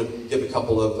also wanted to give a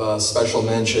couple of special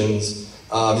mentions.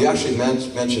 You actually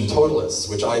mentioned Totalists,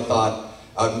 which I thought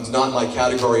not my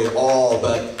category at all,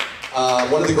 but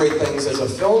one of the great things as a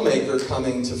filmmaker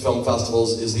coming to film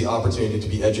festivals is the opportunity to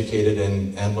be educated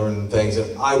and learn things.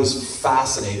 And I was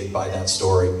fascinated by that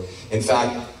story. In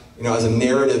fact, as a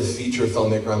narrative feature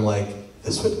filmmaker, I'm like,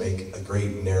 this would make a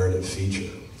great narrative feature,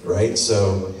 right?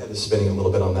 So I had to spinning a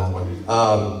little bit on that one.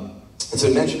 And so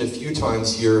I mentioned a few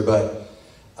times here, but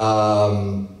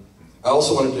I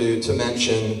also wanted to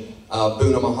mention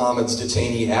Boona Muhammad's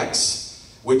Detainee X,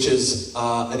 which is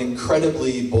an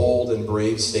incredibly bold and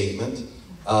brave statement,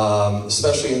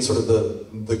 especially in sort of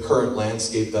the current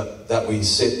landscape that we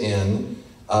sit in,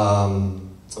 the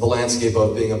landscape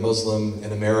of being a Muslim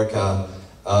in America,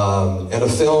 and a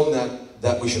film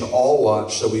that we should all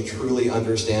watch so we truly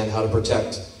understand how to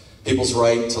protect people's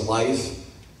right to life,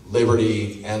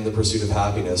 liberty, and the pursuit of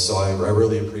happiness. So I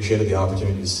really appreciated the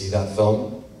opportunity to see that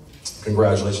film.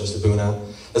 Congratulations to Boona.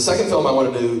 The second film I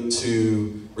wanted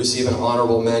to receive an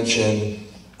honorable mention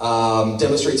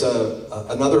demonstrates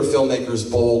another filmmaker's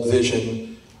bold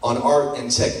vision on art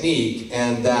and technique,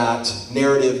 and that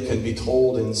narrative can be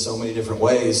told in so many different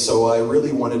ways. So I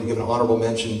really wanted to give an honorable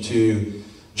mention to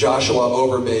Joshua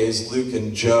Overbays, Luke,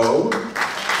 and Joe.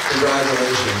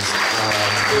 Congratulations.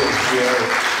 Being here.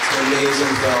 It's an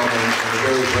amazing film and a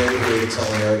very brave way to tell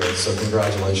a narrative, so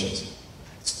congratulations.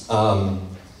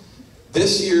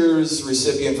 This year's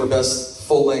recipient for Best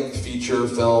Full-Length Feature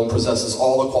Film possesses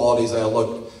all the qualities that I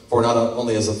look for not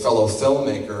only as a fellow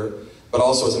filmmaker, but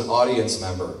also as an audience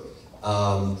member.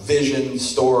 Vision,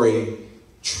 story,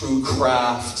 true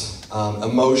craft,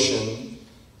 emotion,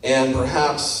 and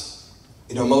perhaps,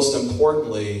 most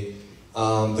importantly,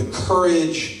 the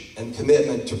courage and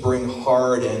commitment to bring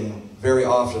hard and very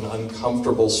often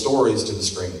uncomfortable stories to the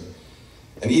screen.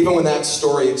 And even when that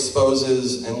story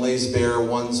exposes and lays bare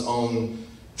one's own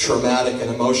traumatic and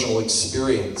emotional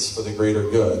experience for the greater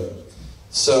good.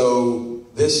 So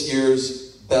this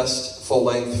year's Best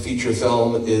Full-Length Feature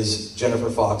Film is Jennifer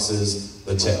Fox's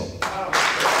The Tale. I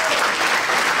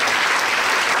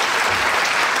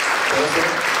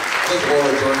think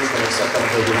Laura Jordan's going to accept that on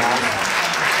her behalf.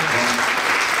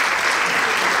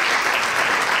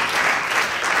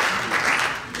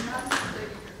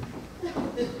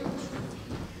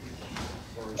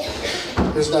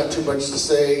 There's not too much to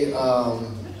say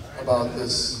about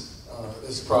this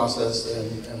process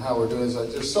and how we're doing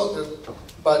this.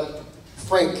 But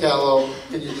Frank Callow,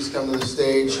 can you just come to the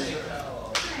stage? To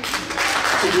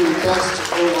do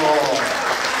best overall.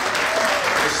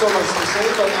 There's so much to say,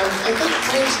 but I think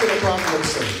Frank's going to probably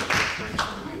say.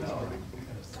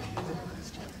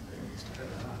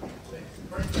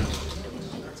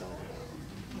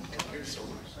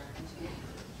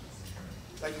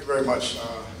 Thank you very much.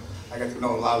 I got to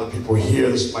know a lot of the people here.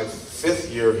 This is my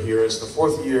 5th year here. It's the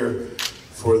 4th year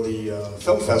for the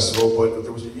film festival, but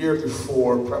there was a year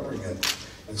before prepping it.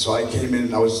 And so I came in,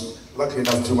 and I was lucky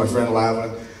enough to my friend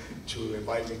Lavin to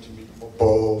invite me to meet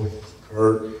Bo,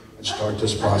 Kurt, and start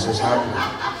this process happening.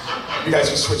 You guys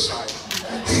can switch sides.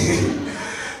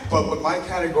 But my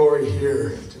category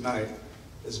here tonight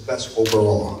is best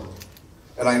overall.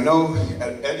 And I know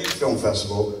at any film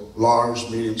festival, large,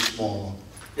 medium, small,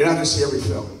 you're not going to see every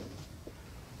film.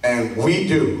 And we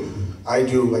do. I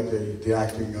do, like the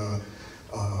acting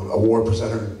award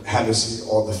presenter had to see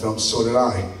all the films, so did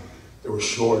I. There were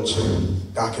shorts,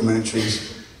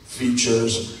 documentaries,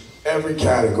 features, every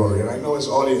category. And I know as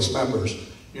audience members,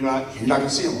 you're not going to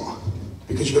see them all.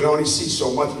 Because you can only see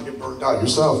so much, you get burned out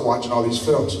yourself watching all these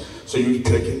films. So you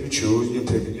pick and you choose, you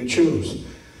pick and you choose.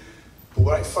 But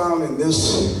what I found in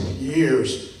this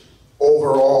year's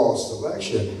overall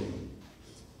selection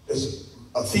is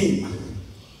a theme.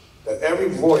 That every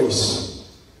voice,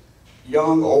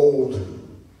 young, old,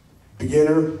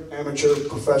 beginner, amateur,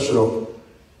 professional,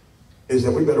 is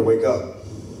that we better wake up.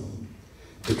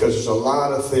 Because there's a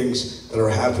lot of things that are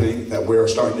happening that we're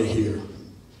starting to hear.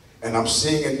 And I'm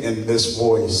seeing it in this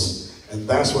voice. And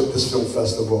that's what this film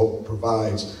festival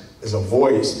provides, is a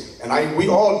voice. And we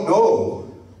all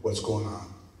know what's going on.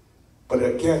 But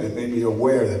again, it made me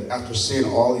aware that after seeing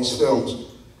all these films,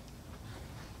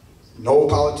 no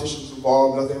politicians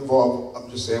involved, nothing involved, I'm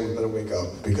just saying we better wake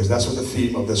up. Because that's what the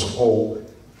theme of this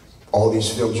all these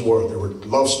films were. There were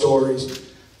love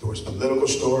stories, there was political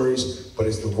stories, but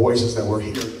it's the voices that we're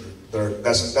hearing.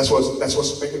 That's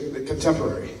what's making it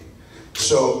contemporary.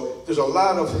 So there's a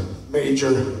lot of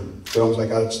major films I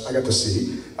got to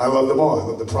see. I love them all. I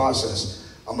love the process.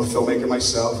 I'm a filmmaker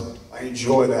myself. I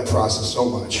enjoy that process so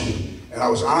much. And I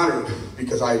was honored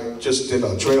because I just did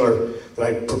a trailer that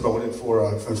I promoted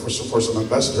for some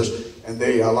investors, and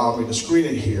they allowed me to screen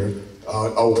it here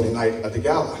opening night at the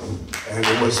gala. And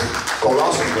it was called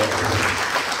Awesome Girl.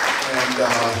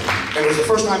 And it was the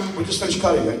first time, we just finished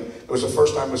cutting it. It was the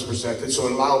first time it was presented, so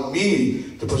it allowed me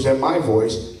to present my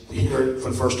voice, to hear it for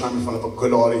the first time in front of a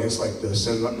good audience like this.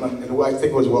 And in a way, I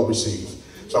think it was well received.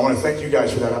 So I want to thank you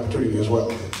guys for that opportunity as well.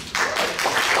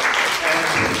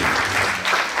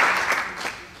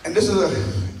 And this is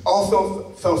all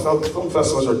film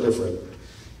festivals are different.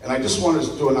 And I just wanted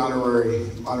to do an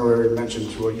honorary mention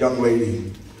to a young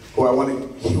lady who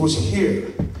he was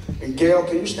here. And Gail,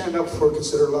 can you stand up for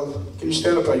Consider Love? Can you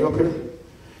stand up? Are you up here?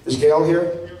 Is Gail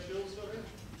here?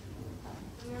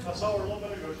 I saw her a little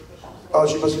bit ago. Oh,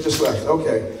 she must have just left.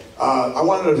 Okay. I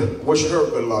wanted to wish her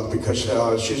good luck because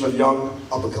she's a young,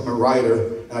 up-and-coming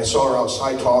writer, and I saw her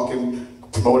outside talking,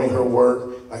 promoting her work.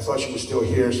 I thought she was still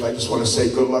here, so I just want to say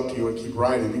good luck to you and keep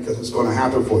writing because it's going to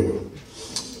happen for you.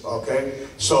 Okay?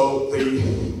 So the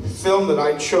film that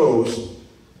I chose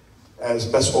as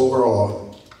best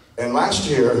overall, and last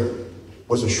year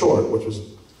was a short, which was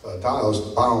Dials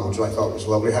Bound, which I thought was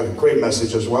lovely. It had a great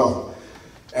message as well.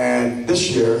 And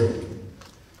this year,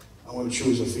 I'm going to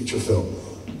choose a feature film.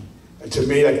 And to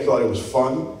me, I thought it was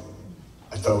fun.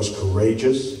 I thought it was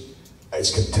courageous.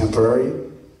 It's contemporary.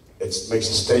 It makes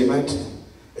a statement.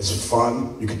 It's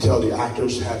fun. You can tell the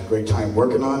actors had a great time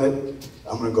working on it.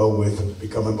 I'm going to go with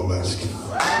Becoming Burlesque.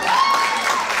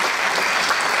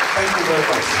 Thank you very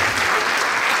much.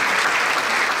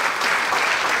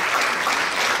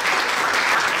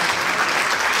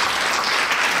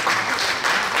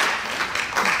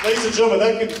 Ladies and gentlemen,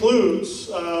 that concludes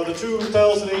the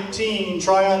 2018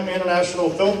 Tryon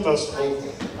International Film Festival.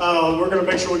 We're going to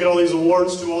make sure we get all these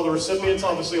awards to all the recipients.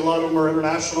 Obviously, a lot of them are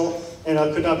international and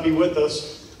could not be with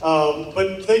us.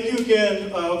 But thank you again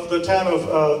for the town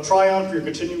of Tryon for your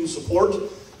continuing support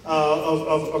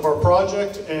of our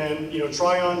project. And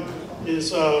Tryon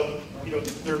is they're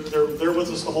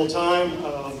with us the whole time.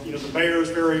 The mayor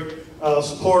is very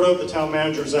supportive. The town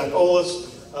manager Zach Olis.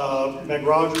 Meg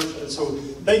Rogers, and so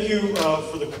thank you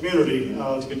for the community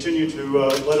to continue to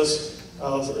let us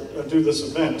do this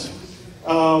event.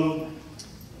 Greg,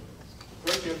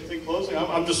 do you have anything closing?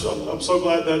 I'm so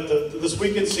glad that this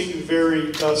weekend seemed to be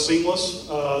very seamless.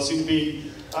 Seemed to be.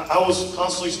 I was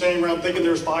constantly standing around thinking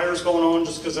there's fires going on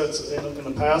just because that's in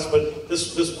the past, but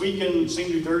this weekend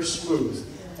seemed to be very smooth,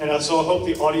 and so I hope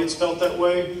the audience felt that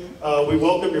way. We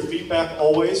welcome your feedback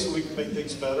always, so we can make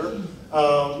things better.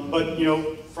 But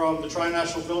from the Tryon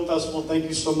International Film Festival, thank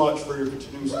you so much for your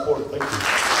continuing support. Thank you.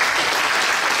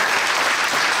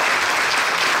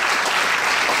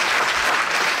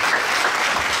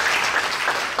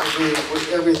 I agree with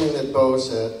everything that Bo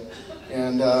said,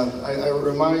 and it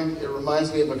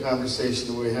reminds me of a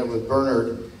conversation that we had with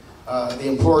Bernard, the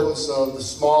importance of the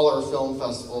smaller film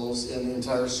festivals in the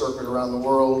entire circuit around the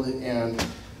world, and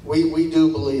we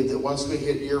do believe that once we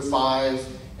hit year 5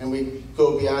 and we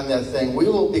go beyond that thing, we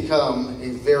will become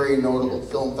a very notable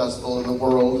film festival in the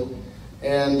world.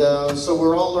 And so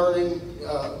we're all learning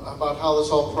about how this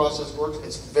whole process works.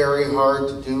 It's very hard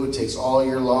to do. It takes all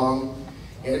year long.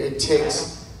 It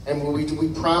takes, and we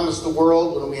promise the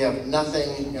world when we have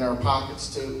nothing in our pockets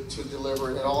to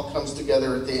deliver. It all comes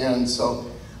together at the end. So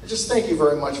just thank you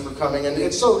very much for coming. And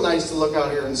it's so nice to look out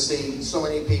here and see so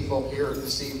many people here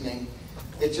this evening.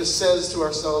 It just says to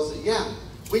ourselves that, yeah,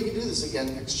 we can do this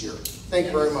again next year. Thank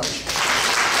you very much.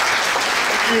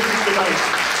 Thank you. Good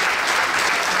night.